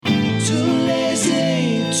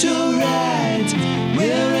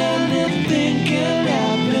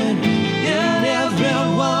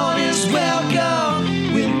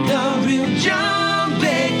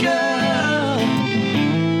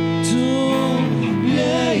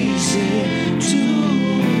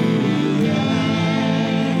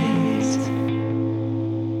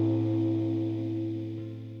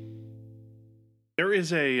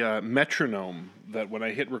is a metronome that when I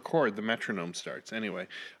hit record, the metronome starts. Anyway,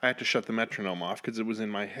 I had to shut the metronome off because it was in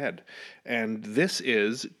my head. And this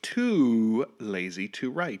is Too Lazy to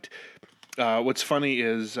Write. What's funny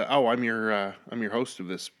is, I'm your host of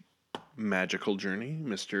this magical journey,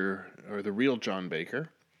 the real John Baker,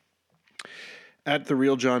 at the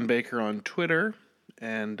real John Baker on Twitter.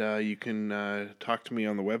 And you can talk to me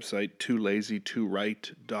on the website,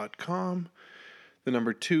 toolazytowrite.com. The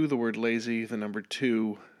number 2, the word lazy, the number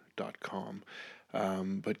 2.com.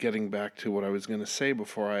 But getting back to what I was going to say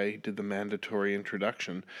before I did the mandatory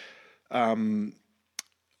introduction,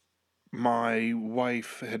 my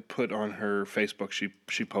wife had put on her Facebook,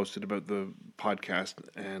 she posted about the podcast,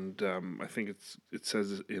 and I think it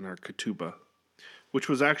says in our ketubah, which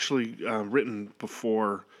was actually written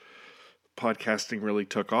before podcasting really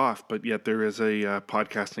took off, but yet there is a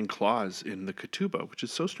podcasting clause in the ketubah, which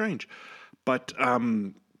is so strange. But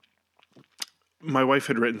my wife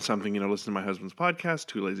had written something, listen to my husband's podcast,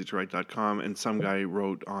 toolazytowrite.com, and some guy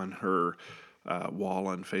wrote on her wall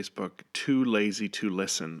on Facebook, too lazy to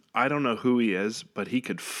listen. I don't know who he is, but he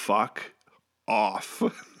could fuck off.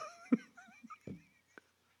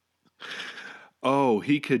 Oh,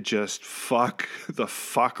 he could just fuck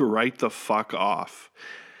right the fuck off.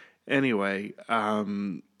 Anyway,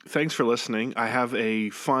 thanks for listening. I have a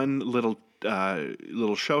fun little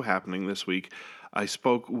show happening this week. I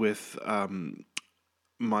spoke with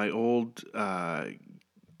my old.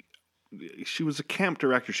 She was a camp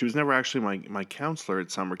director. She was never actually my counselor at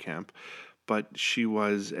summer camp, but she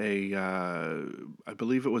was I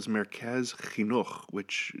believe it was Merkez Chinuch,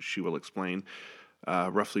 which she will explain.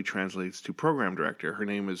 Roughly translates to program director. Her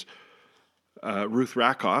name is Ruth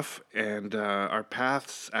Rakoff, and our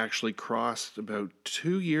paths actually crossed about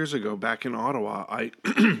 2 years ago back in Ottawa. I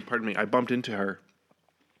bumped into her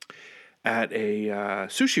at a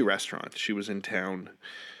sushi restaurant. She was in town.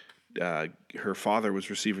 Her father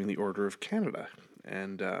was receiving the Order of Canada,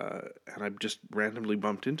 and I just randomly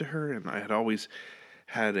bumped into her, and I had always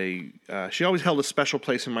had she always held a special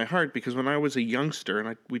place in my heart, because when I was a youngster,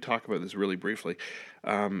 and we talk about this really briefly,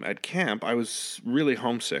 at camp, I was really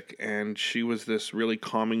homesick, and she was this really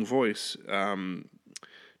calming voice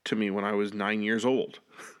to me when I was 9 years old.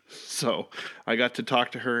 So I got to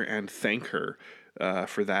talk to her and thank her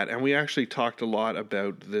for that. And we actually talked a lot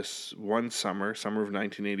about this one summer of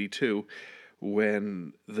 1982,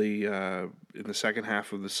 when in the second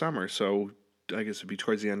half of the summer, so I guess it'd be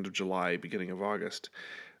towards the end of July, beginning of August,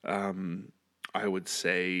 I would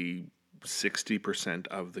say 60%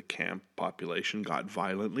 of the camp population got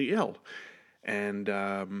violently ill. And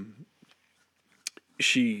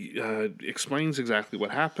she explains exactly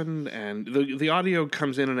what happened, and the audio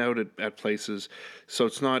comes in and out at places, so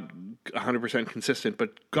it's not 100% consistent,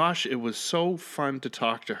 but gosh, it was so fun to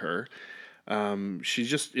talk to her. She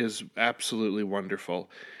just is absolutely wonderful,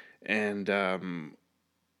 and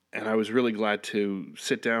I was really glad to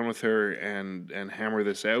sit down with her and hammer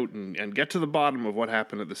this out and get to the bottom of what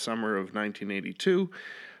happened at the summer of 1982.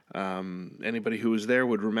 Anybody who was there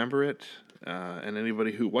would remember it, and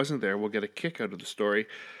anybody who wasn't there will get a kick out of the story,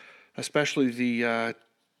 especially the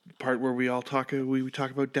part where we talk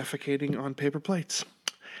about defecating on paper plates.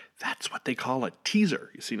 That's what they call a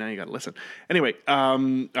teaser. You see, now you got to listen. Anyway,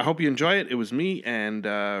 I hope you enjoy it. It was me and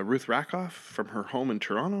Ruth Rakoff from her home in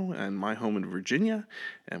Toronto and my home in Virginia,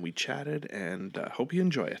 and we chatted, and hope you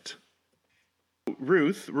enjoy it.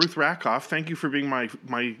 Ruth Rakoff, thank you for being my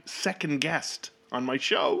second guest on my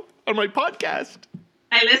show, on my podcast.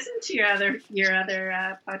 I listened to your other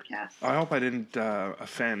podcast. I hope I didn't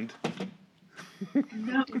offend.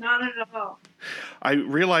 No, not at all. I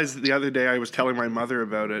realized the other day I was telling my mother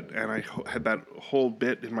about it, and I had that whole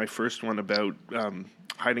bit in my first one about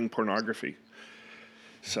hiding pornography.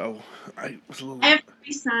 So I was a little... I have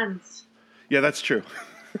 3 sons. Yeah, that's true.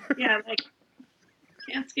 Yeah,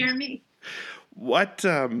 can't scare me. What...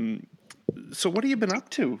 So what have you been up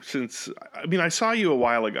to since... I saw you a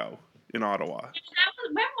while ago in Ottawa.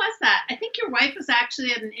 When was that? I think your wife was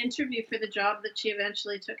actually at an interview for the job that she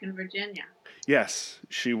eventually took in Virginia. Yes,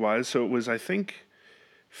 she was. So it was, I think,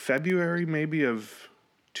 February maybe of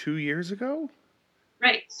 2 years ago?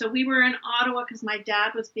 Right. So we were in Ottawa because my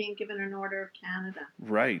dad was being given an Order of Canada.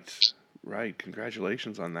 Right.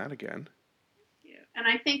 Congratulations on that again. Yeah. And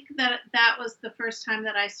I think that was the first time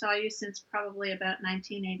that I saw you since probably about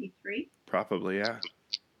 1983. Probably, yeah.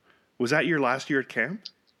 Was that your last year at camp?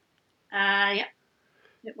 Yeah,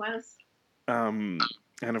 it was. And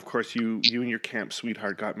of course, you and your camp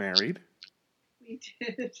sweetheart got married. We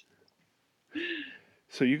did.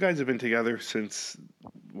 So you guys have been together since,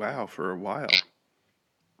 for a while.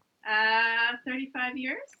 35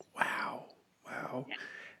 years. Wow. Wow. Yeah.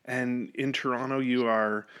 And in Toronto, you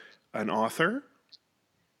are an author?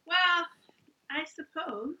 Well, I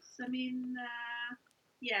suppose. I mean,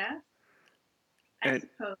 yeah, I And,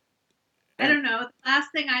 suppose. I and don't know.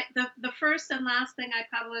 The first and last thing I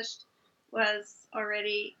published was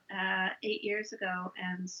already 8 years ago,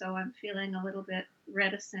 and so I'm feeling a little bit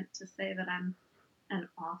reticent to say that I'm an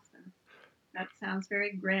author. That sounds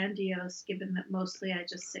very grandiose, given that mostly I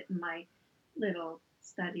just sit in my little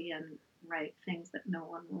study and write things that no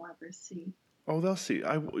one will ever see. oh, they'll see.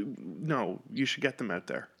 No, you should get them out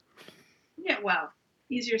there. Yeah, well,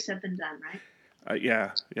 easier said than done, right?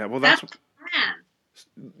 Yeah, yeah. Well, that's That's the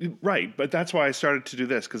plan. right. But that's why I started to do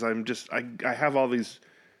this because I have all these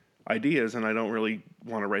ideas and I don't really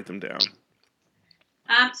want to write them down.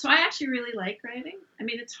 So I actually really like writing. I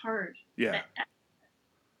mean, it's hard. Yeah,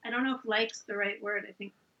 I don't know if like's the right word. I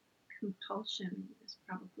think compulsion is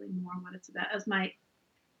probably more what it's about. As my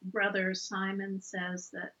brother Simon says,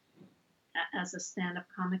 that as a stand-up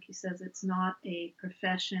comic, he says it's not a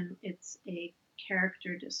profession; it's a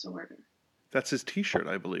character disorder. that's his T-shirt,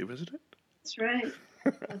 I believe, isn't it? That's right.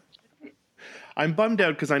 That's right. I'm bummed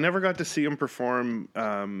out because I never got to see him perform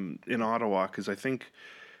in Ottawa because I think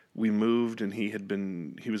we moved and he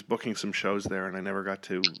was booking some shows there and I never got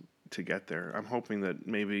to get there. I'm hoping that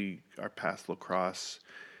maybe our paths will cross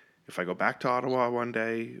if I go back to Ottawa one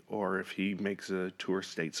day or if he makes a tour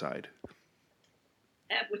stateside.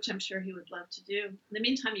 Which I'm sure he would love to do. In the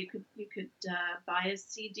meantime, you could buy his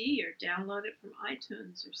CD or download it from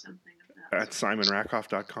iTunes or something of that At sort.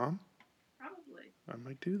 simonrakoff.com, Probably. I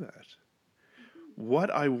might do that. Mm-hmm.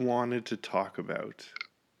 What I wanted to talk about,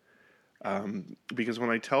 because when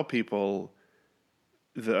I tell people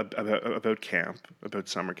about camp, about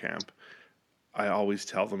summer camp, I always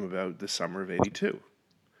tell them about the summer of '82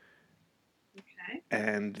 Okay.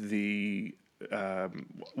 and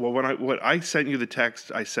well, when I sent you the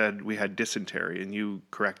text, I said we had dysentery, and you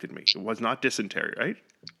corrected me. It was not dysentery, right?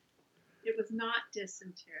 It was not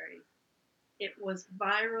dysentery. It was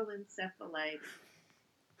viral encephalitis.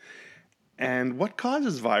 And what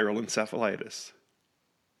causes viral encephalitis?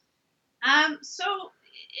 So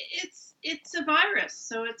it's a virus,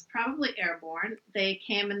 so it's probably airborne. They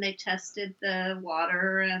came and they tested the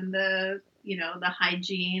water and the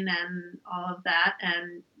hygiene and all of that,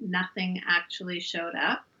 and nothing actually showed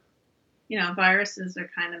up. Viruses are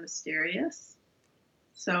kind of mysterious,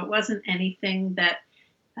 so it wasn't anything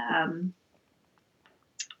um,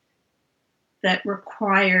 that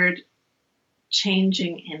required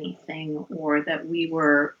changing anything or that we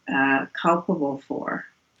were culpable for.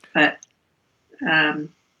 But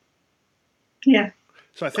um, yeah.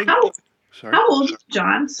 So I think, How sorry. how old,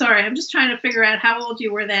 John? Sorry, I'm just trying to figure out how old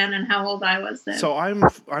you were then and how old I was then. So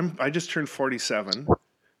I just turned 47.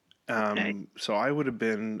 Okay. So I would have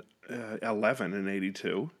been 11 in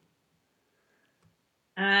 '82.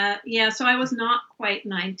 Yeah, so I was not quite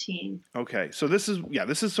 19. Okay, so this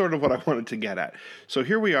is sort of what I wanted to get at. So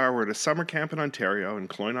here we are. We're at a summer camp in Ontario, in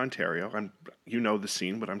Cloyne, Ontario. You know the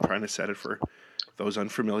scene, but I'm trying to set it for those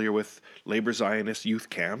unfamiliar with Labour Zionist youth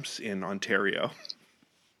camps in Ontario,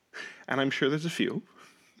 and I'm sure there's a few.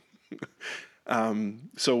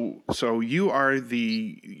 So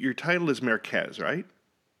your title is Marquez, right?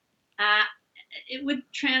 Uh, it would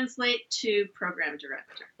translate to program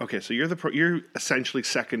director. Okay, so you're essentially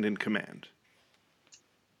second in command.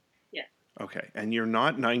 Yeah, Okay, and you're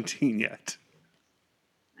not 19 yet.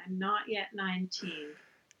 I'm not yet 19.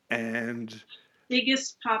 And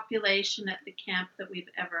Biggest population at the camp that we've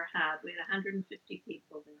ever had. We had 150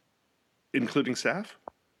 people there. including staff?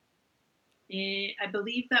 I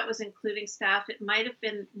believe that was including staff. It might have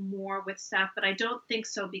been more with staff, but I don't think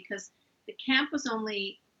so because the camp was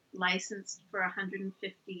only licensed for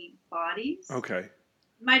 150 bodies. Okay.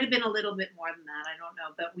 Might have been a little bit more than that. I don't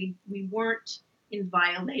know, but we weren't in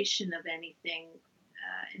violation of anything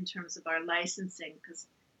in terms of our licensing because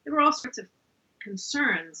there were all sorts of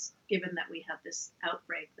concerns given that we had this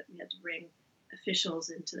outbreak that we had to bring officials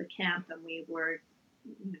into the camp and we were,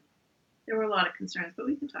 there were a lot of concerns, but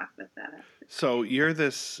we can talk about that after. So you're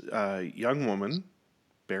this young woman,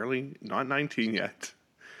 barely not 19 yet.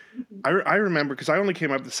 Mm-hmm. I remember because I only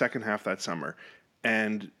came up the second half that summer,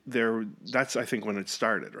 and that's I think when it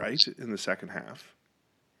started, right, in the second half.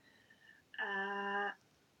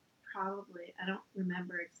 Probably. I don't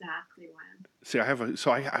remember exactly when. See, I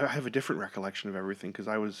have a different recollection of everything because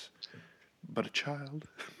I was but a child.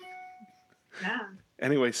 Yeah.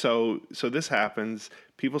 Anyway, so this happens.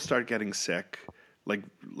 People start getting sick, like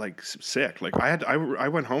sick. Like I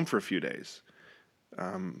went home for a few days.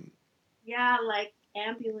 Yeah, like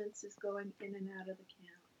ambulances going in and out of the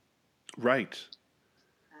camp. Right.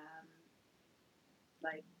 Um,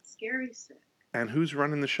 like scary sick. And who's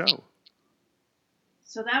running the show?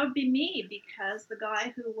 So that would be me, because the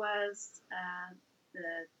guy who was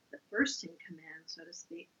the first in command, so to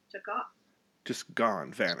speak, took off, Just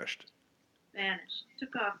gone, vanished.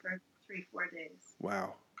 took off for 3-4 days.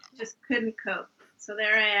 Wow. Just couldn't cope. So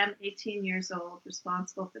there I am, 18 years old,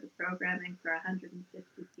 responsible for the programming for 150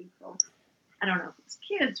 people. I don't know if it's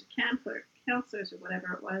kids or counselors or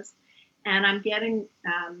whatever it was. And I'm getting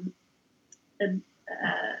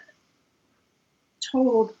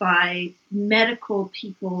told by medical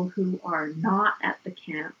people who are not at the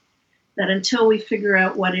camp that until we figure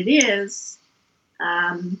out what it is,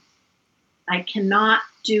 I cannot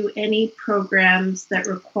do any programs that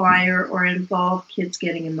require or involve kids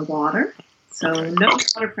getting in the water. So no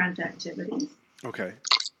waterfront activities. Okay.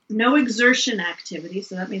 No exertion activities.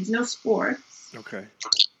 So that means no sports. Okay.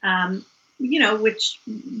 Which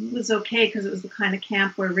was okay because it was the kind of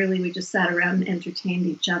camp where really we just sat around and entertained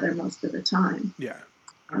each other most of the time. Yeah.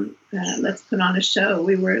 Let's put on a show.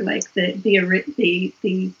 We were like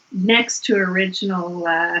the next to original.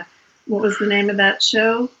 What was the name of that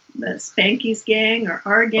show? The Spanky's Gang or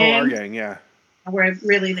Our Gang? Oh, Our Gang, yeah. Where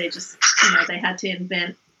really they just they had to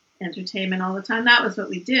invent entertainment all the time. That was what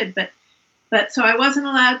we did. But so I wasn't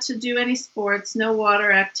allowed to do any sports, no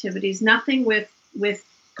water activities, nothing with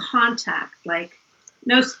contact, like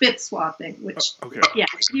no spit swapping, which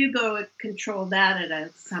Hugo controlled that at a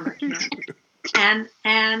summer camp. And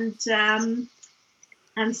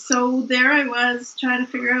so there I was trying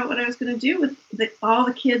to figure out what I was going to do with all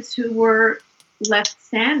the kids who were left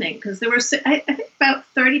standing, because there were I think about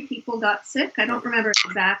 30 people got sick. I don't remember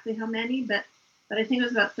exactly how many, but I think it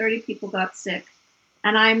was about 30 people got sick,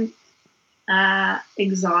 and I'm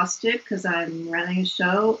exhausted because I'm running a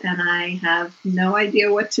show and I have no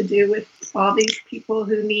idea what to do with all these people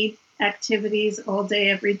who need activities all day,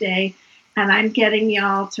 every day. And I'm getting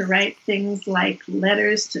y'all to write things like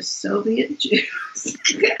letters to Soviet Jews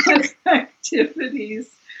as activities,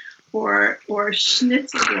 or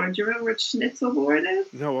schnitzel board. Do you remember what schnitzel board is?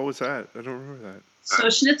 No, what was that? I don't remember that. So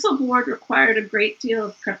schnitzel board required a great deal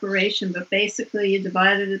of preparation, but basically you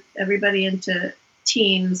divided everybody into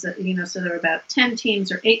teams, so there were about 10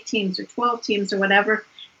 teams or 8 teams or 12 teams or whatever,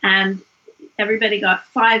 and everybody got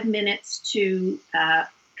 5 minutes to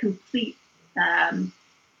complete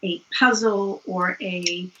a puzzle or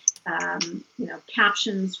a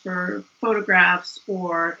captions for photographs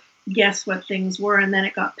or guess what things were, and then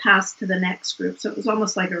it got passed to the next group. So it was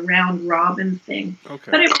almost like a round robin thing.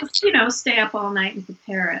 Okay. But it was stay up all night and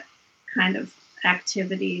prepare it kind of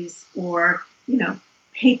activities, or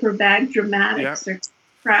paper bag dramatics or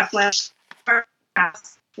crap. But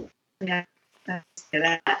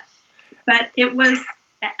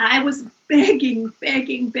I was begging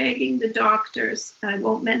the doctors, I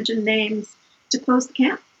won't mention names, to close the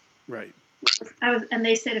camp. Right. And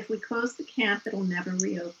they said if we close the camp, it'll never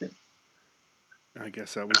reopen. I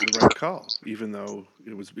guess that was the right call, even though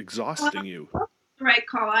it was exhausting you. The right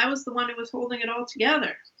call. I was the one who was holding it all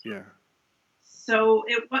together. Yeah. So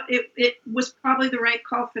it was probably the right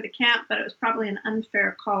call for the camp, but it was probably an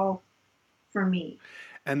unfair call for me.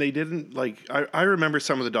 And they didn't, I remember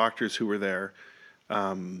some of the doctors who were there,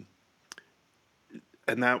 and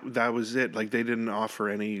that was it. Like, they didn't offer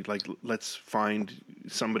any, let's find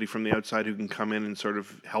somebody from the outside who can come in and sort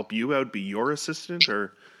of help you out, be your assistant,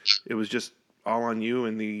 or it was just all on you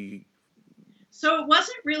and the... So it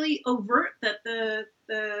wasn't really overt that the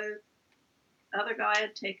other guy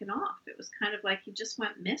had taken off. It was kind of like he just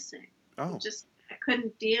went missing. Oh. I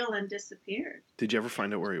couldn't deal and disappeared. Did you ever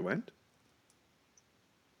find out where he went?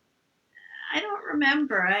 I don't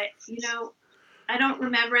remember. I don't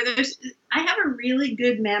remember. I have a really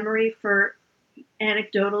good memory for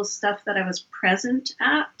anecdotal stuff that I was present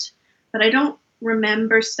at, but I don't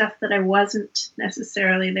remember stuff that I wasn't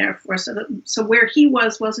necessarily there for. So where he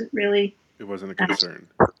wasn't really... It wasn't a concern.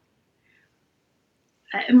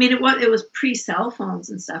 I mean, it was pre-cell phones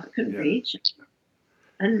and stuff. I couldn't reach him.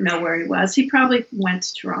 I didn't know where he was. He probably went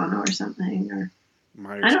to Toronto or something, or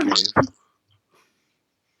Myers I don't Cave. know.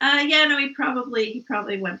 He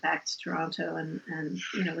probably went back to Toronto and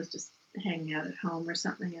was just hanging out at home or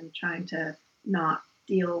something and trying to not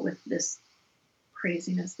deal with this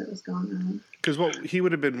craziness that was going on. Because he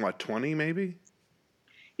would have been 20 maybe?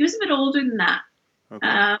 He was a bit older than that.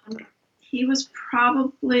 Okay. He was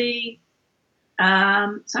probably.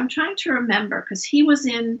 So I'm trying to remember, because he was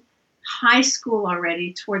in high school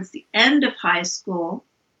already, towards the end of high school,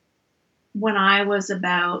 when I was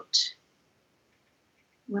about,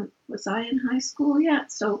 when was I in high school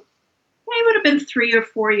yet? So he would have been 3 or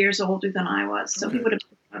 4 years older than I was. So he would have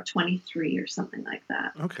been about 23 or something like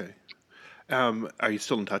that. Okay. Are you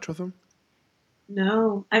still in touch with him?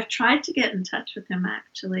 No, I've tried to get in touch with him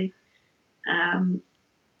actually. Um,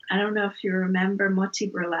 I don't know if you remember Moti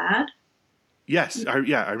Bralad. Yes. I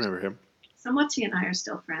remember him. So Moti and I are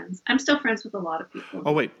still friends. I'm still friends with a lot of people.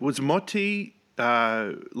 Oh, wait. Was Moti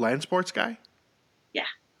land sports guy? Yeah.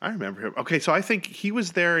 I remember him. Okay, so I think he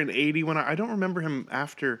was there in 80 when I don't remember him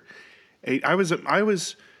after 8. I was so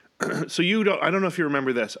I don't know if you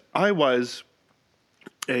remember this. I was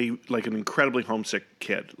an incredibly homesick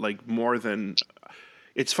kid, like more than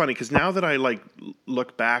it's funny because now that I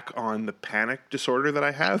look back on the panic disorder that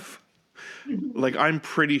I have, like I'm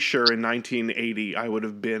pretty sure in 1980 I would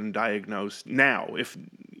have been diagnosed now if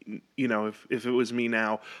it was me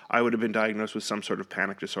now, I would have been diagnosed with some sort of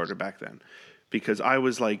panic disorder back then because I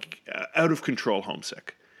was like out of control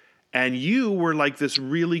homesick. And you were like this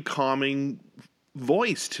really calming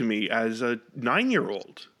voice to me as a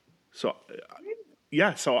 9-year-old. So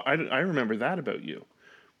yeah, so I remember that about you,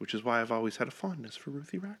 which is why I've always had a fondness for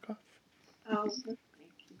Ruthie Rakoff. Oh, thank you.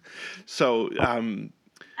 So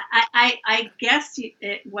I guess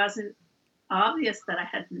it wasn't obvious that I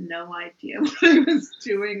had no idea what I was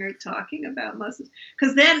doing or talking about most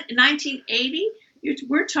because then in 1980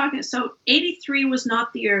 we're talking, so 83 was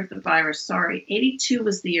not the year of the virus, sorry, 82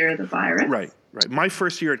 was the year of the virus. Right. My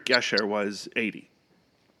first year at Gesher was 80.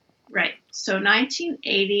 Right, so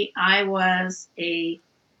 1980 I was a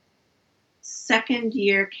second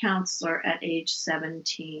year counselor at age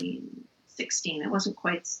 16. It wasn't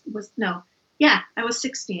quite, I was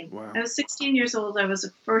 16. Wow. I was 16 years old. I was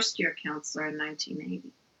a first year counselor in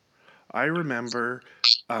 1980. I remember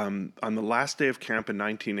on the last day of camp in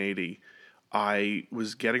 1980, I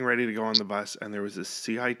was getting ready to go on the bus, and there was a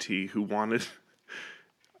CIT who wanted.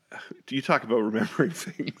 Do you talk about remembering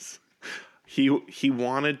things? He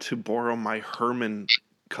wanted to borrow my Herman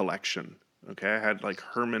collection. Okay, I had like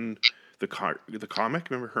Herman the comic.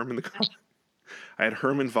 Remember Herman the comic? I had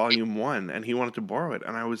Herman Volume 1, and he wanted to borrow it.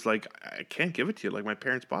 And I was like, I can't give it to you. Like, my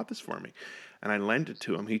parents bought this for me. And I lent it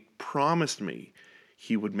to him. He promised me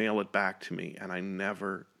he would mail it back to me, and I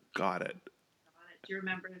never got it. Do you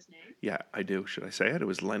remember his name? Yeah, I do. Should I say it? It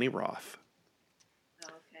was Lenny Roth. Oh,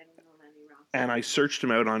 okay. I don't know Lenny Roth. And I searched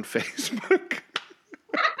him out on Facebook.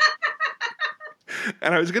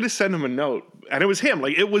 And I was going to send him a note. And it was him.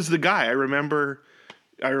 Like, it was the guy. I remember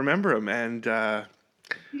him. And you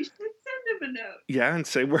should send him a note. Yeah, and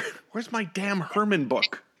say, where's my damn Herman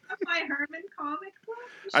book? My Herman comic book?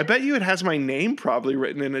 I bet you it has my name probably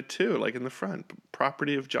written in it too, like in the front.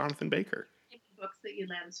 Property of Jonathan Baker. Books that you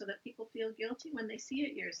lend so that people feel guilty when they see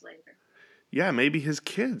it years later. Yeah, maybe his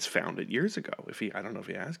kids found it years ago. I don't know if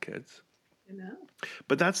he has kids. You know.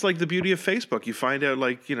 But that's like the beauty of Facebook. You find out,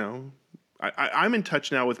 I'm in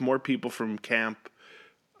touch now with more people from camp,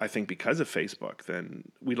 I think because of Facebook.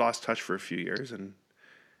 Then we lost touch for a few years and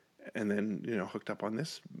then, hooked up on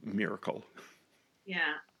this miracle.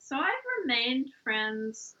 Yeah. So I've remained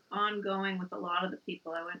friends ongoing with a lot of the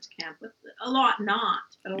people I went to camp with. A lot not,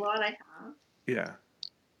 but a lot I have. Yeah.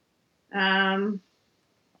 Yeah.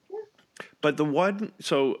 But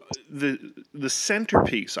the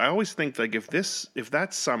centerpiece, I always think like if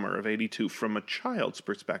that summer of 82 from a child's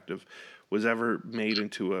perspective was ever made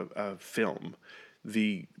into a film,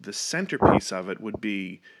 the centerpiece of it would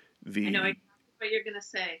be the. I know what you're gonna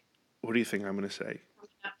say. What do you think I'm gonna say?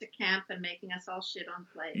 Coming up to camp and making us all shit on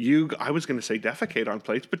plates. I was gonna say defecate on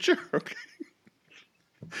plates, but sure, okay.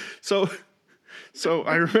 So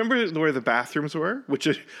I remember where the bathrooms were, which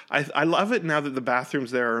I love it now that the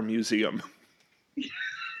bathrooms there are a museum.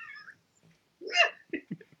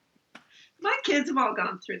 My kids have all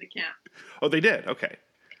gone through the camp. Oh, they did? Okay.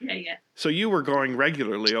 Yeah. So you were going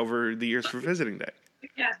regularly over the years for visiting day.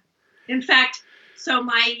 Yeah. In fact, so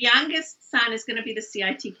my youngest son is going to be the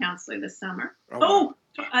CIT counselor this summer. Oh,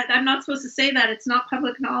 wow. I'm not supposed to say that. It's not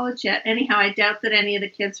public knowledge yet. Anyhow, I doubt that any of the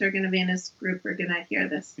kids who are going to be in this group are going to hear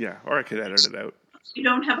this. Yeah, or I could edit it out. You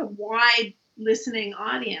don't have a wide listening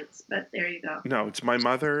audience, but there you go. No, it's my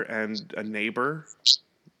mother and a neighbor,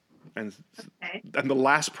 and the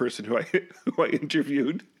last person who I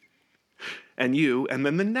interviewed, and you, and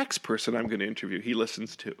then the next person I'm going to interview. He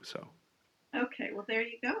listens too, so. Okay, well there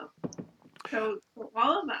you go. So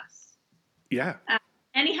all of us. Yeah.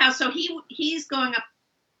 Anyhow, so he's going up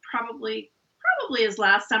probably his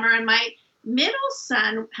last summer, and my middle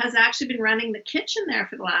son has actually been running the kitchen there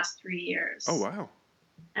for the last 3 years. Oh, wow.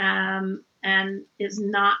 And is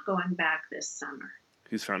not going back this summer.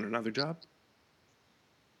 He's found another job?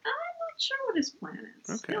 I'm not sure what his plan is.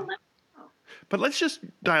 Okay. He'll let me know. But let's just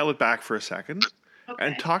dial it back for a second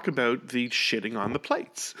and Okay. talk about the shitting on the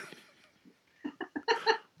plates.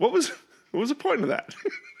 What was the point of that?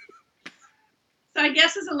 So I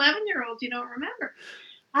guess as 11-year-old, you don't remember.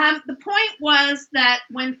 The point was that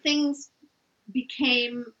when things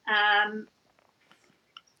became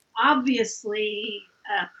obviously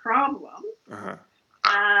a problem,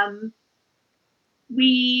 um,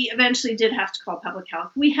 we eventually did have to call public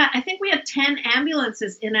health. I think we had 10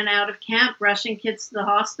 ambulances in and out of camp rushing kids to the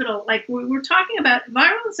hospital. Like we're talking about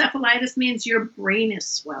viral encephalitis means your brain is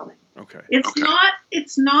swelling. Okay.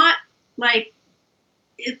 It's not like,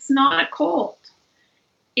 it's not a cold.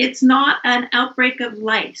 It's not an outbreak of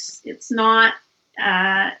lice. It's not,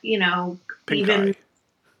 Pink eye.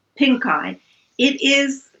 Pink eye. It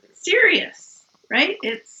is serious, right?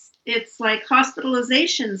 It's like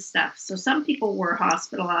hospitalization stuff. So some people were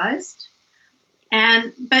hospitalized.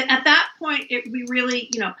 But at that point, we really,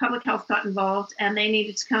 public health got involved, and they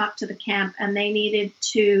needed to come up to the camp, and they needed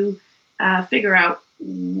to figure out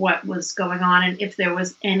what was going on and if there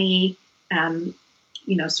was any,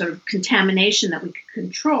 sort of contamination that we could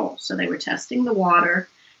control. So they were testing the water,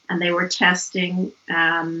 and they were testing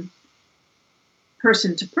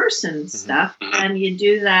person-to-person stuff. And you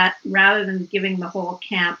do that rather than giving the whole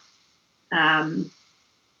camp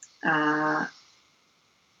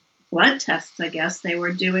blood tests, I guess. They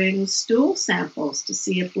were doing stool samples to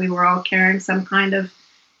see if we were all carrying some kind of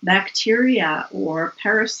bacteria or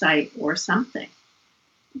parasite or something.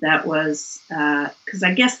 That was because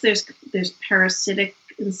I guess there's parasitic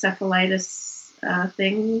encephalitis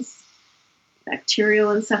things,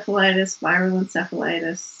 bacterial encephalitis, viral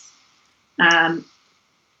encephalitis.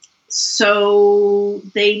 So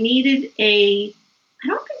they needed I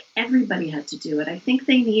don't think everybody had to do it. I think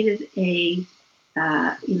they needed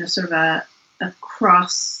sort of a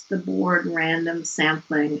across the board random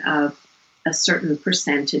sampling of a certain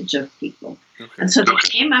percentage of people. Okay. And so they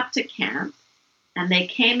came up to camp, and they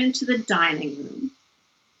came into the dining room,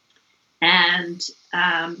 and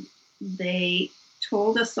they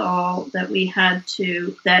told us all that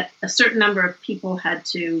that a certain number of people had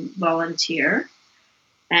to volunteer.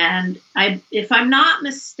 And if I'm not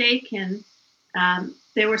mistaken,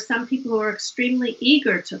 there were some people who were extremely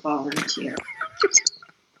eager to volunteer.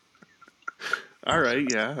 All right,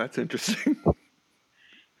 yeah, that's interesting.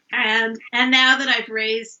 And now that I've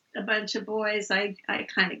raised a bunch of boys, I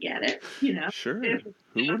kind of get it, Sure.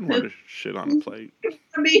 Who wouldn't want to shit on a plate?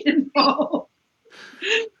 Be involved.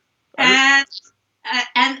 And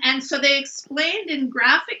so they explained in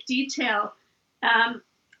graphic detail,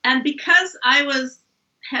 and because I was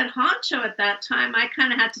head honcho at that time, I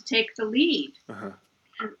kind of had to take the lead.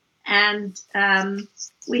 And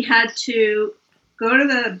we had to go to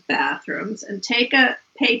the bathrooms and take a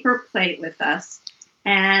paper plate with us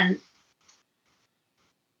and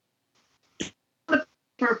the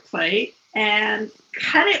paper plate and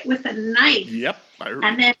cut it with a knife. Yep.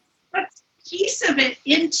 And then put a piece of it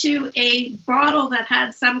into a bottle that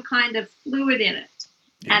had some kind of fluid in it.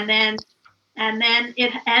 Yep. And then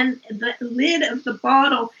the lid of the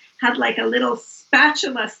bottle had like a little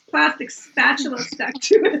plastic spatula stuck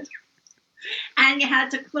to it. And you had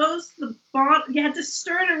to close the bottle. You had to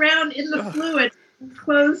stir it around in the fluid and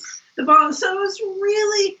close the bottle. So it was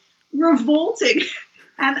really revolting.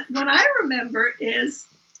 And what I remember is,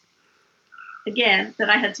 again, that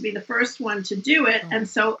I had to be the first one to do it. And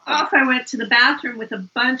so off I went to the bathroom with a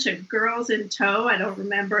bunch of girls in tow. I don't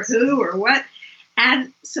remember who or what.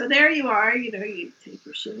 And so there you are, you take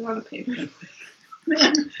your shit on a paper.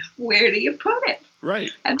 Then where do you put it?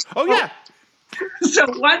 Right. And yeah. So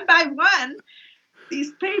one by one,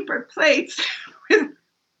 these paper plates with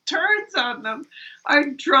turds on them are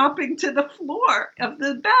dropping to the floor of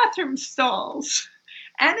the bathroom stalls.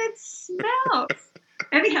 And it smells.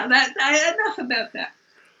 Anyhow, enough about that.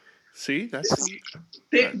 See, that's.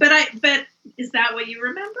 But is that what you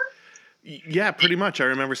remember? Yeah, pretty much. I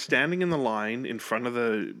remember standing in the line in front of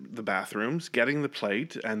the bathrooms, getting the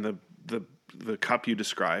plate and the cup you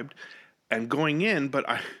described, and going in. But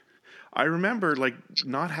I remember like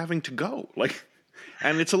not having to go. Like,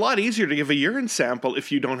 and it's a lot easier to give a urine sample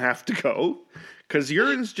if you don't have to go, because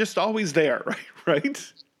urine's just always there,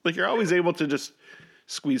 right? Like you're always able to just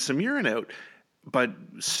squeeze some urine out. But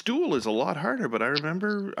stool is a lot harder. But I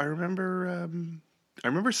remember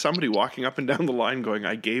somebody walking up and down the line going,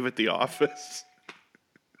 "I gave at the office."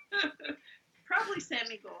 Probably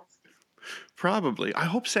Sammy Goldstein. Probably. I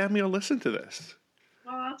hope Sammy will listen to this.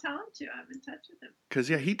 Well, I'll tell him to. I'm in touch with him. Because,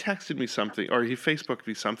 yeah, he texted me something, or he Facebooked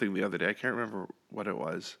me something the other day. I can't remember what it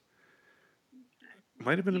was. Okay.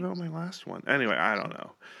 Might have been about my last one. Anyway, I don't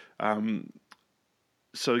know.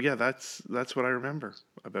 So, yeah, that's what I remember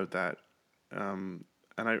about that.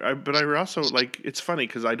 But I also, like, it's funny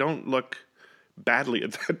because I don't look badly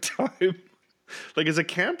at that time. Like as a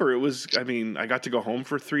camper, it was. I mean, I got to go home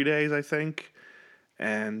for 3 days, I think,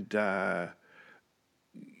 and I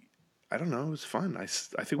don't know. It was fun. I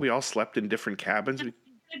think we all slept in different cabins. And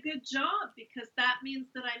you did a good job because that means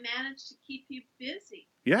that I managed to keep you busy.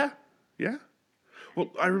 Yeah, yeah.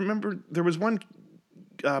 Well, I remember there was one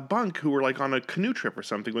bunk who were like on a canoe trip or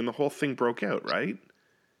something when the whole thing broke out, right?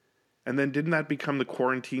 And then didn't that become the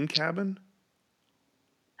quarantine cabin?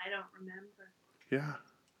 I don't remember. Yeah.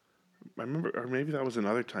 I remember, or maybe that was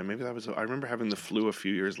another time. Maybe that was, I remember having the flu a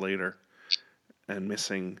few years later and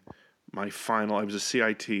missing my final, I was a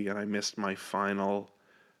CIT and I missed my final,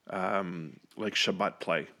 like Shabbat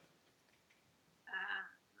play. Okay.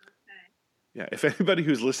 Yeah. If anybody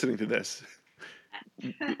who's listening to this,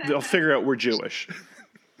 they'll figure out we're Jewish.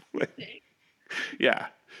 Yeah.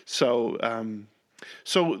 So,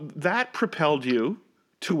 so that propelled you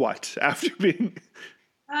to what after being?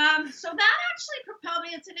 So that actually propelled me.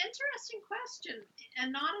 It's an interesting question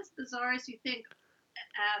and not as bizarre as you think.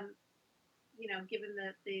 Given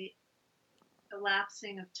the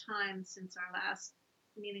elapsing of time since our last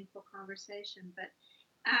meaningful conversation, but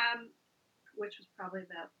which was probably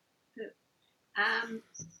about food.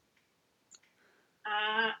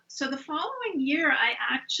 So the following year, I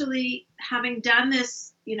actually, having done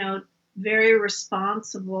this, very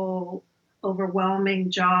responsible,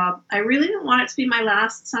 overwhelming job, I really didn't want it to be my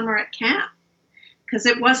last summer at camp because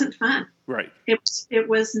it wasn't fun. Right. It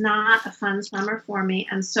was not a fun summer for me.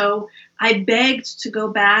 And so I begged to go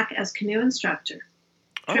back as canoe instructor,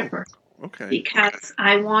 tripper. Oh, okay. Because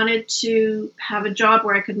I wanted to have a job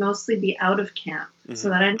where I could mostly be out of camp so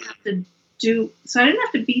that I didn't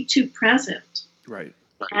have to be too present. Right.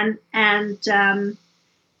 And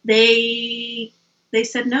they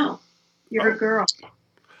said, no, you're a girl.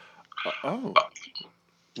 Oh.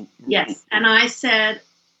 Yes. And I said,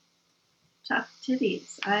 tough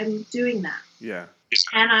titties. I'm doing that. Yeah.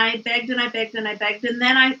 And I begged and I begged and I begged. And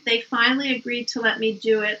then they finally agreed to let me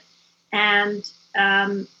do it and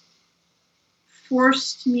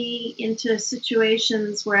forced me into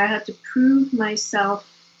situations where I had to prove myself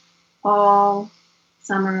all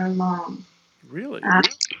summer long. Really?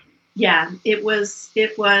 Yeah, it was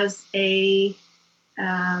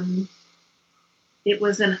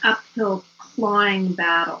an uphill clawing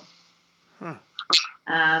battle. Huh.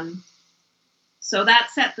 So that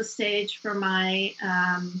set the stage for my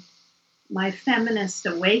my feminist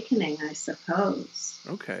awakening, I suppose.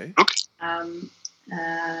 Okay.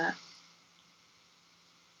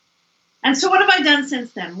 And so what have I done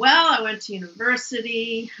since then? Well, I went to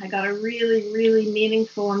university. I got a really, really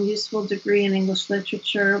meaningful and useful degree in English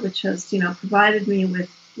literature, which has, provided me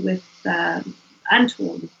with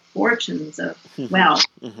untold fortunes of wealth.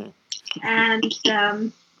 And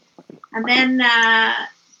then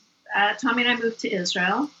Tommy and I moved to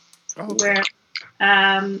Israel, where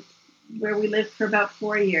we lived for about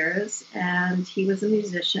 4 years. And he was a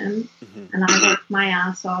musician, and I worked my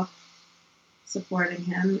ass off supporting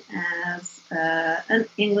him as an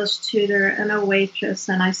English tutor and a waitress,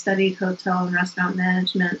 and I studied hotel and restaurant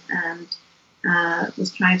management and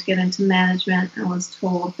was trying to get into management and was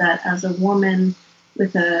told that as a woman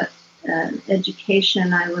with an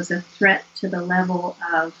education, I was a threat to the level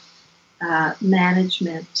of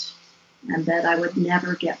management and that I would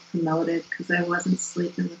never get promoted because I wasn't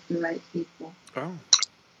sleeping with the right people. Oh.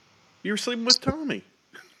 You were sleeping with Tommy.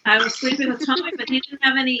 I was sleeping with Tommy, but he didn't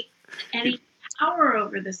have any power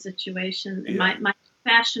over the situation, my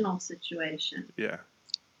professional situation. Yeah.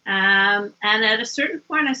 And at a certain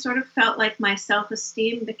point, I sort of felt like my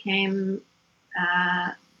self-esteem became,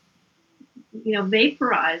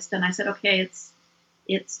 vaporized. And I said, okay,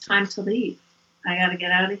 it's time to leave. I got to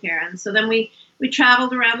get out of here. And so then we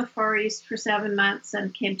traveled around the Far East for 7 months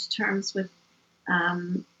and came to terms with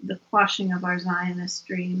the quashing of our Zionist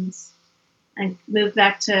dreams. And moved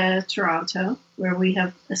back to Toronto, where we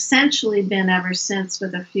have essentially been ever since,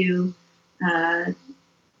 with a few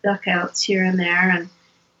duckouts here and there. And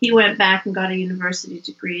he went back and got a university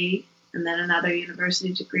degree, and then another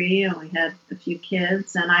university degree, and we had a few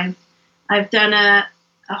kids. And I've done a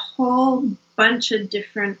whole bunch of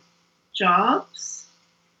different jobs,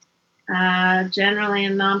 generally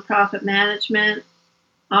in nonprofit management,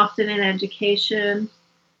 often in education.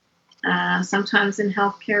 Sometimes in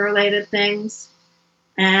healthcare related things,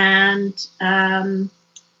 and I've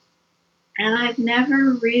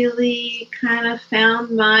never really kind of found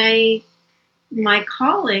my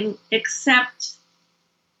calling except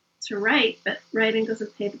to write, but writing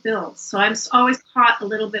doesn't pay the bills. So I'm always caught a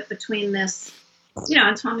little bit between this,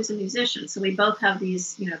 and Tommy's a musician, so we both have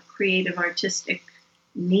these, creative, artistic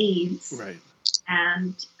needs, right?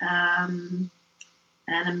 And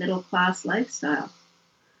and a middle class lifestyle.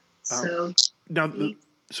 So now,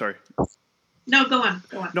 sorry. No, go on.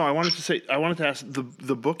 No, I wanted to ask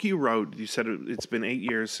the book you wrote. You said it's been 8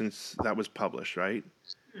 years since that was published, right?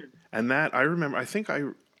 And that I remember. I think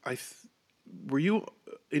were you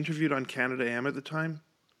interviewed on Canada Am at the time?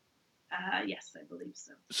 Yes, I believe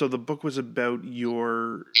so. So the book was about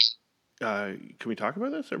your. Can we talk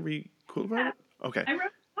about this? Are we cool about it? Okay. I wrote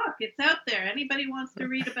a book. It's out there. Anybody wants to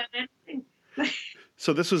read about anything.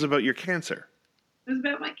 So this was about your cancer. It was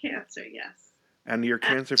about my cancer, yes. And you're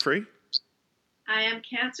cancer free? I am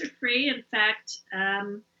cancer free. In fact,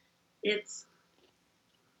 it's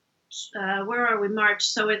where are we? March.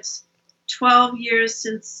 So it's 12 years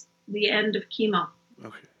since the end of chemo.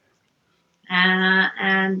 Okay.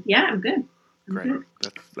 And yeah, I'm good. Great.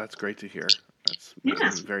 Good. That's great to hear.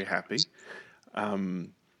 I'm very happy.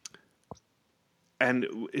 And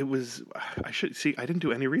it was, I didn't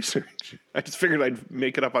do any research. I just figured I'd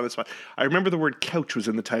make it up on the spot. I remember the word couch was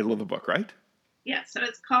in the title of the book, right? Yeah, so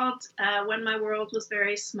it's called When My World Was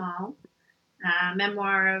Very Small,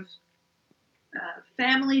 memoir of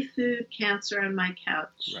family, food, cancer, and my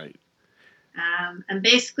couch. Right. And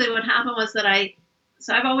basically what happened was that I've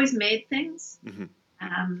always made things.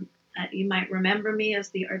 Mm-hmm. You might remember me as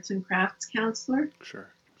the arts and crafts counselor. Sure.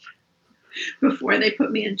 Before they put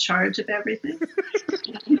me in charge of everything.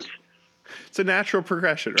 It's a natural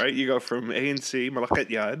progression, right? You go from A and C, Malakat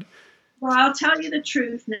Yad. Well, I'll tell you the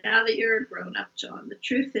truth now that you're a grown-up, John. The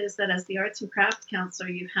truth is that as the arts and crafts counselor,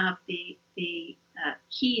 you have the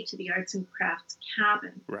key to the arts and crafts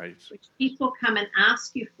cabin, right? Which people come and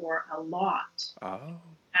ask you for a lot. Oh.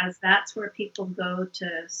 As that's where people go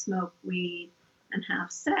to smoke weed and have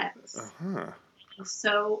sex. Uh-huh.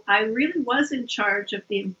 So I really was in charge of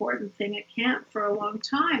the important thing at camp for a long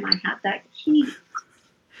time. I had that key.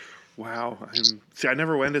 Wow. I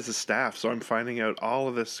never went as a staff, so I'm finding out all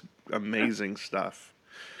of this amazing stuff.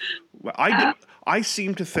 Well, I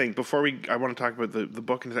seem to think, I want to talk about the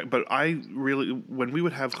book in a second, but when we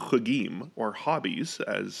would have chugim, or hobbies,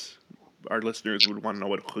 as our listeners would want to know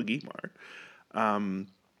what chugim are,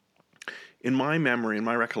 in my memory, in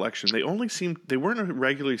my recollection, they weren't a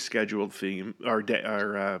regularly scheduled theme or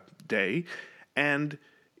day, and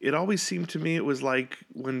it always seemed to me it was like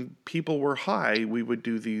when people were high, we would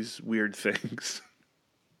do these weird things.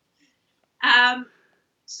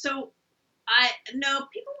 So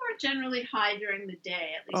people weren't generally high during the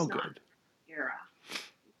day, at least not in the era.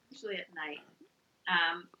 Usually at night.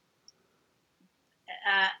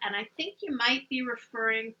 And I think you might be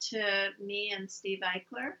referring to me and Steve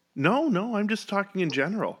Eichler. No, I'm just talking in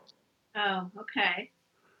general. Oh, okay.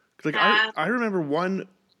 Like I remember one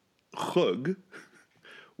chug,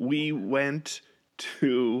 we went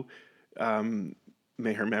to,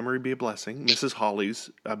 may her memory be a blessing, Mrs. Holly's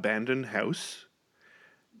abandoned house,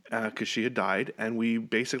 because she had died, and we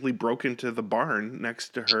basically broke into the barn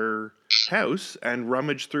next to her house and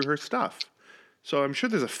rummaged through her stuff. So I'm sure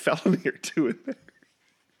there's a felony or two in there.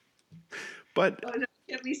 But don't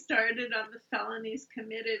get me started on the felonies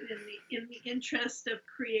committed in the interest of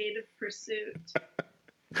creative pursuit.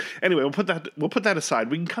 Anyway, we'll put that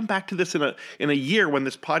aside. We can come back to this in a year when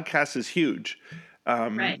this podcast is huge,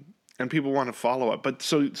 right? And people want to follow up. But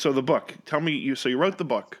so the book. Tell me, you wrote the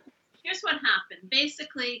book. Here's what happened.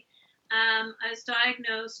 Basically, I was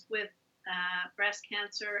diagnosed with breast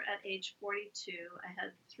cancer at age 42. I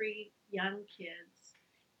had 3 young kids,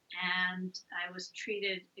 and I was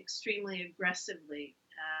treated extremely aggressively,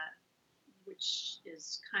 which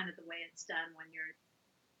is kind of the way it's done when you're,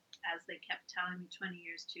 as they kept telling me, 20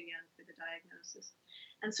 years too young for the diagnosis.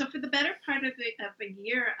 And so for the better part of a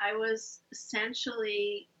year, I was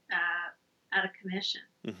essentially at a commission.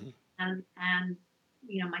 Mm-hmm. And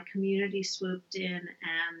my community swooped in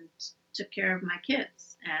and took care of my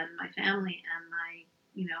kids and my family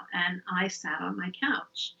and I sat on my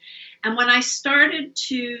couch. And when I started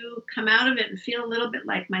to come out of it and feel a little bit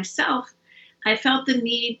like myself, I felt the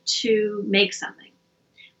need to make something.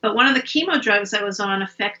 But one of the chemo drugs I was on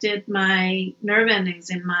affected my nerve endings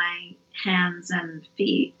in my hands and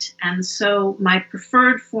feet. And so my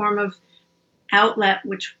preferred form of outlet,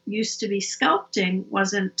 which used to be sculpting,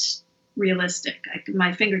 wasn't realistic.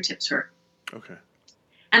 My fingertips hurt. Okay.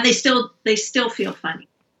 And they still feel funny.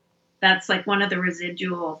 That's like one of the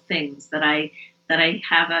residual things that I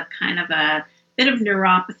have a kind of a bit of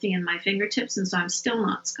neuropathy in my fingertips, and so I'm still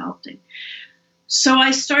not sculpting. So I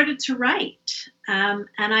started to write, and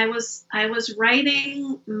I was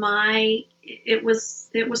writing it was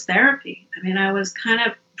therapy. I mean, I was kind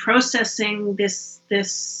of processing this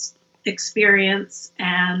experience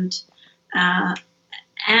and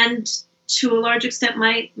to a large extent,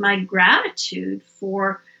 my gratitude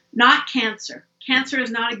for not cancer. Cancer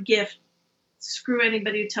is not a gift. Screw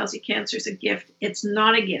anybody who tells you cancer is a gift. It's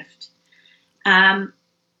not a gift. My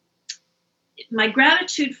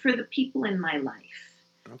gratitude for the people in my life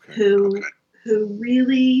who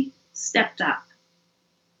really stepped up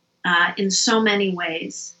in so many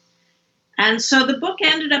ways. And so the book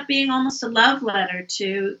ended up being almost a love letter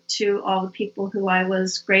to all the people who I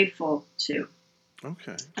was grateful to.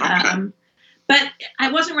 Okay. But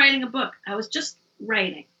I wasn't writing a book. I was just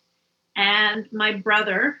writing. And my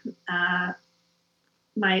brother,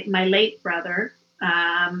 my late brother,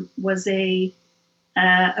 was a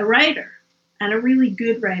writer, and a really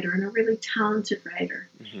good writer, and a really talented writer.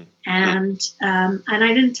 Mm-hmm. And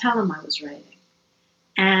I didn't tell him I was writing.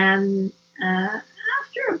 And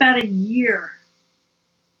after about a year,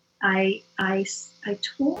 I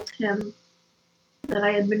told him that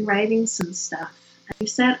I had been writing some stuff. And he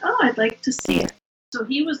said, "Oh, I'd like to see it." So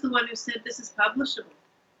he was the one who said, "This is publishable."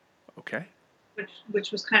 Okay.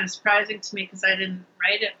 Which was kind of surprising to me because I didn't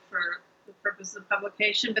write it for the purpose of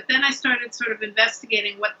publication. But then I started sort of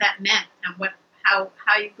investigating what that meant and how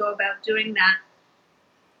you go about doing that.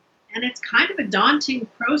 And it's kind of a daunting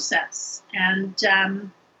process. And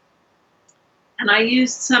I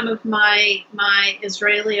used some of my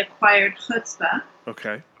Israeli acquired chutzpah.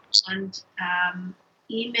 Okay. And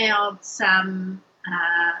emailed some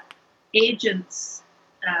agents,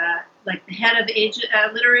 like the head of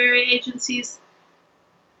literary agencies,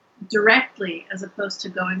 directly, as opposed to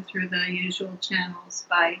going through the usual channels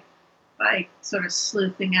by sort of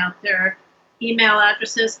sleuthing out their email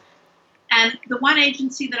addresses. And the one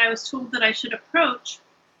agency that I was told that I should approach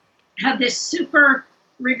had this super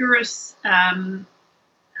rigorous,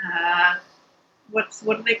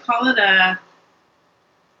 what do they call it?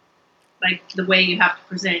 Like the way you have to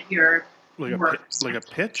present your works. Like a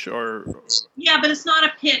pitch, or? Yeah, but it's not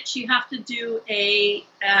a pitch. You have to do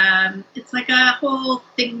it's like a whole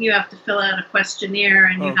thing. You have to fill out a questionnaire,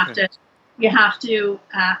 and you have to,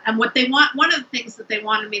 and what they want, one of the things that they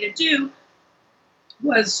wanted me to do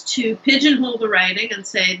was to pigeonhole the writing and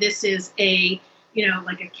say, this is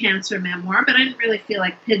like a cancer memoir, but I didn't really feel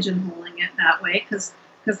like pigeonholing it that way because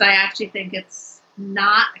I actually think it's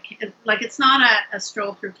not it's not a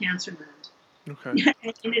stroll through Cancerland. Okay.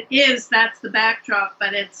 And it is, that's the backdrop,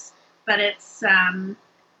 but it's that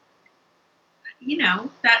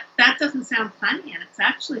doesn't sound funny, and it's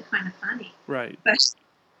actually kind of funny. Right. But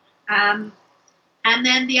and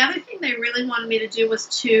then the other thing they really wanted me to do was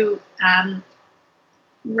to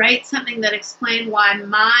write something that explained why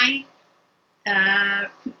my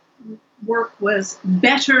work was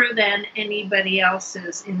better than anybody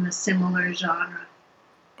else's in the similar genre.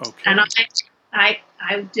 Okay. And I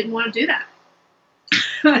didn't want to do that.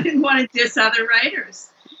 I didn't want to diss other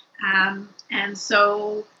writers. And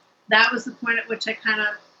so that was the point at which I kind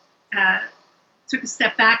of took a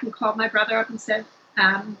step back and called my brother up and said,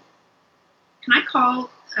 can I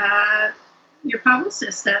call your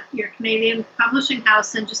publicist at your Canadian publishing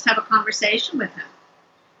house and just have a conversation with him?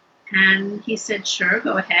 And he said, sure,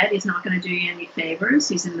 go ahead. He's not going to do you any favors.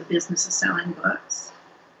 He's in the business of selling books.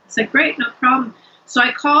 I said, great, no problem. So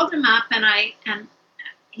I called him up, and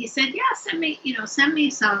he said, yeah, send me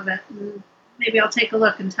some of it, and maybe I'll take a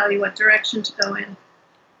look and tell you what direction to go in.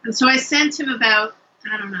 And so I sent him about,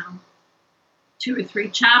 2 or 3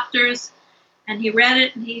 chapters, and he read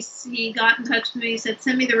it, and he got in touch with me. He said,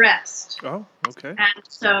 send me the rest. Oh, okay. And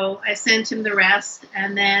so I sent him the rest,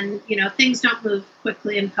 and then, things don't move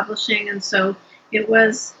quickly in publishing, and so it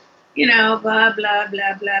was, blah, blah, blah,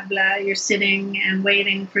 blah, blah. You're sitting and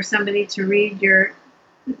waiting for somebody to read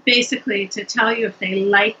basically to tell you if they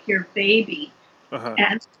like your baby. Uh-huh.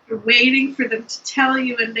 And you're waiting for them to tell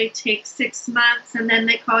you, and they take 6 months, and then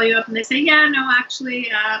they call you up and they say, yeah, no,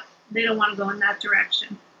 actually, they don't want to go in that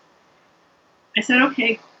direction. I said,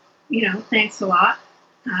 okay, thanks a lot.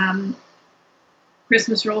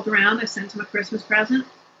 Christmas rolled around. I sent him a Christmas present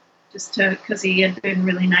just because he had been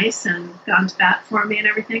really nice and gone to bat for me and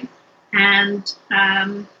everything. And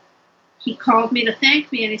he called me to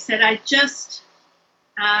thank me, and he said, I just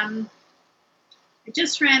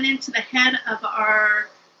ran into the head of our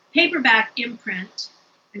paperback imprint,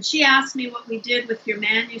 and she asked me what we did with your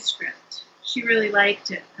manuscript. She really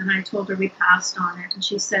liked it, and I told her we passed on it, and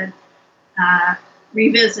she said,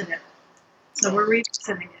 revisit it. So we're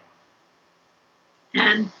revisiting it.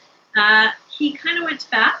 And he kind of went to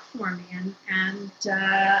bat for me, and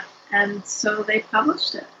so they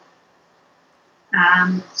published it,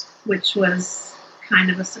 which was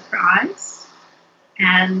kind of a surprise.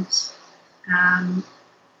 And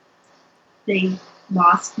they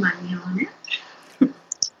lost money on it.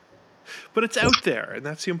 But it's out there, and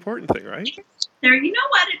that's the important thing, right? There, you know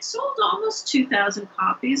what? It sold almost 2,000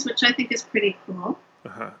 copies, which I think is pretty cool.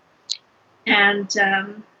 Uh-huh. And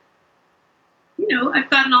I've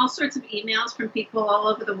gotten all sorts of emails from people all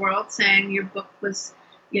over the world saying your book was,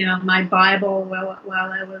 my Bible while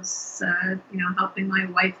I was, helping my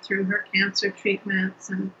wife through her cancer treatments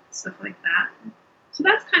and stuff like that. So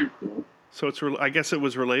that's kind of cool. So I guess it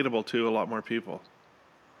was relatable to a lot more people.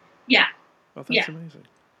 Yeah. Oh, that's amazing.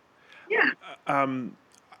 Yeah.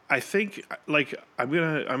 I think I'm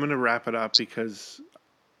gonna wrap it up because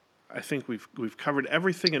I think we've covered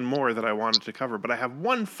everything and more that I wanted to cover. But I have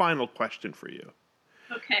one final question for you.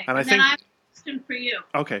 Okay. And I have a question for you.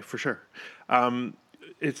 Okay, for sure.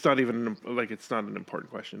 It's not even it's not an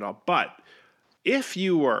important question at all. But if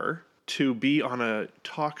you were to be on a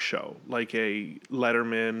talk show like a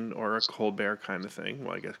Letterman or a Colbert kind of thing,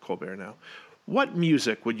 well, I guess Colbert now, what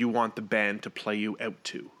music would you want the band to play you out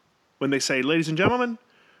to? When they say, ladies and gentlemen,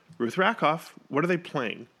 Ruth Rackoff, what are they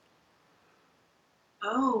playing?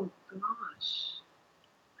 Oh, gosh.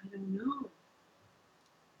 I don't know.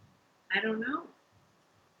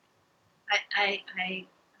 I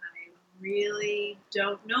really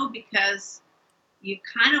don't know because you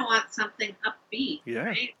kind of want something upbeat,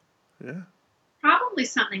 right? Yeah. Probably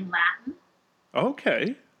something Latin.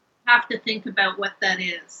 Okay. Have to think about what that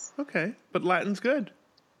is. Okay, but Latin's good.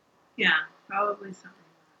 Yeah, probably something.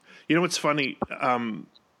 You know what's funny?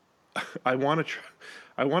 I want to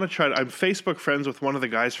try. I'm Facebook friends with one of the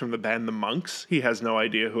guys from the band The Monks. He has no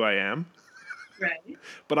idea who I am. Right.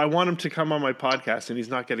 But I want him to come on my podcast, and he's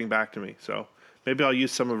not getting back to me. So maybe I'll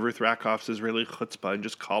use some of Ruth Rackoff's Israeli chutzpah and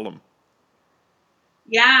just call him.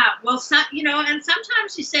 Yeah, well, and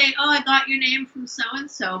sometimes you say, "Oh, I got your name from so and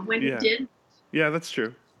so," when you did. Yeah, that's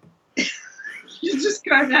true. You just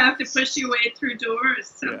kind of have to push your way through doors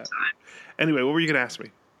sometimes. Yeah. Anyway, what were you going to ask me?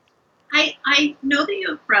 I know that you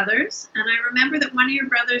have brothers, and I remember that one of your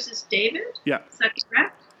brothers is David. Yeah. Is that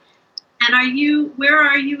correct? And where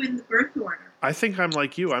are you in the birth order? I think I'm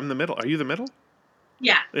like you. I'm the middle. Are you the middle?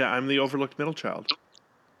 Yeah. Yeah, I'm the overlooked middle child.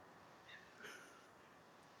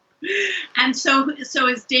 And so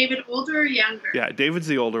is David older or younger? Yeah, David's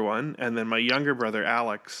the older one, and then my younger brother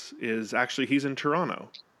Alex he's in Toronto.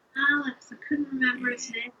 Alex, I couldn't remember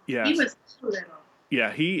his name. Yeah. He was too little.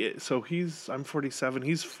 Yeah, I'm 47.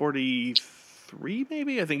 He's 43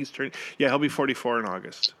 maybe. I think he's turning. Yeah, he'll be 44 in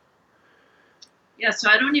August. Yeah, so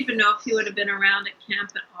I don't even know if he would have been around at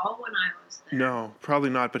camp at all when I was there. No, probably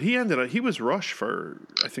not. But he was Rush for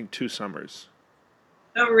I think 2 summers.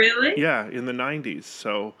 Oh, really? Yeah, in the 90s.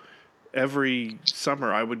 So every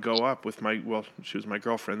summer I would go up with she was my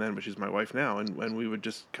girlfriend then, but she's my wife now, and we would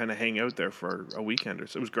just kind of hang out there for a weekend or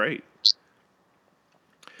so. It was great.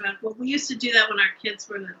 Well, we used to do that when our kids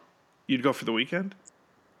were little. You'd go for the weekend?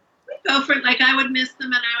 We'd go for it. I would miss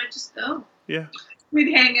them and I would just go. Yeah.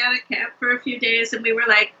 We'd hang out at camp for a few days, and we were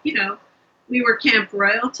we were camp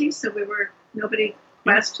royalty, so nobody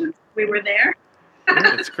questioned. We were there.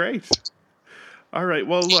 Yeah, it's great. All right.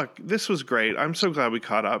 Well, look, this was great. I'm so glad we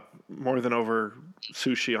caught up more than over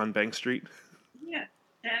sushi on Bank Street. Yeah.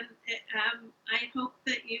 And I hope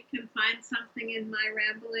that you can find something in my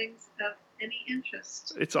ramblings of any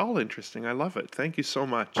interest. It's all interesting. I love it. Thank you so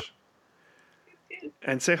much.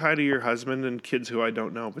 And say hi to your husband and kids who I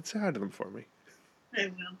don't know, but say hi to them for me. I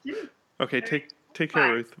will do. Okay, take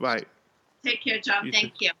care, Ruth. Bye. Take care, John.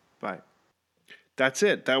 Thank you. Bye. That's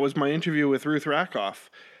it. That was my interview with Ruth Rackoff.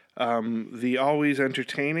 The always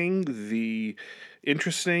entertaining, the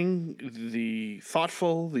interesting, the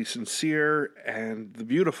thoughtful, the sincere, and the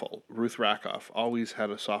beautiful Ruth Rackoff. Always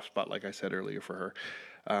had a soft spot, like I said earlier, for her.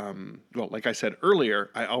 Like I said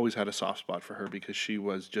earlier, I always had a soft spot for her because she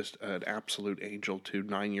was just an absolute angel to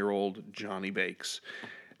 9-year-old Johnny Bakes.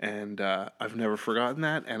 And I've never forgotten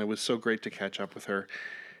that, and it was so great to catch up with her.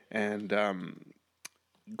 And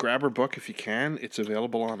grab her book if you can. It's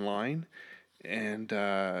available online. And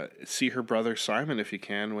see her brother Simon if you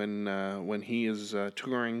can when he is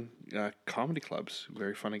touring comedy clubs.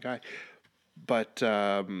 Very funny guy. But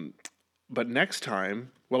next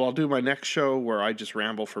time, I'll do my next show where I just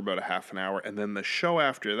ramble for about a half an hour, and then the show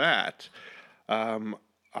after that,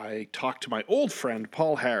 I talked to my old friend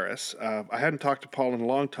Paul Harris. I hadn't talked to Paul in a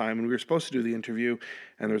long time, and we were supposed to do the interview,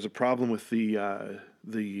 and there was a problem with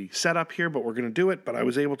the setup here, but we're going to do it. But I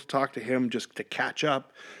was able to talk to him just to catch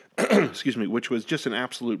up. Excuse me, which was just an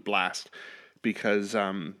absolute blast because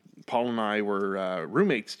Paul and I were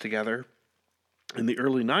roommates together in the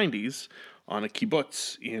early 90s on a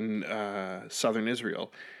kibbutz in southern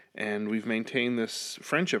Israel, and we've maintained this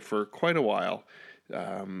friendship for quite a while.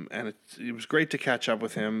 And it was great to catch up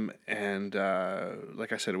with him. And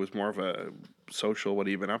like I said, it was more of a social, what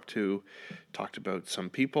have you been up to? Talked about some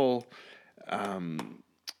people. And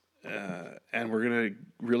we're going to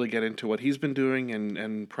really get into what he's been doing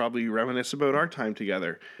and probably reminisce about our time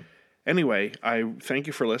together. Anyway, I thank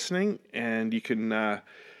you for listening, and you can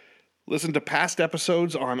listen to past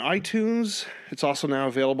episodes on iTunes. It's also now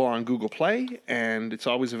available on Google Play, and it's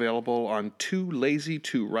always available on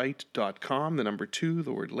toolazytowrite.com. The number 2,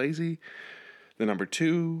 the word lazy, the number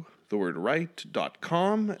 2, the word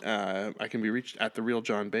right.com. I can be reached at The Real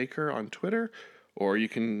John Baker on Twitter, or you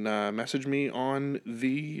can message me on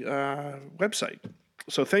the website.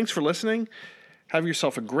 So thanks for listening. Have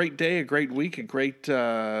yourself a great day, a great week, a great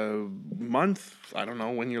month. I don't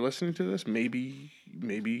know when you're listening to this. Maybe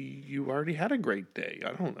you already had a great day.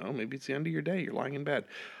 I don't know. Maybe it's the end of your day. You're lying in bed.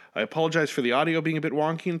 I apologize for the audio being a bit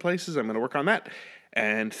wonky in places. I'm going to work on that.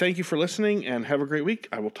 And thank you for listening, and have a great week.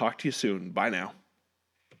 I will talk to you soon. Bye now.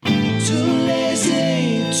 Too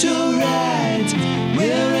lazy to write.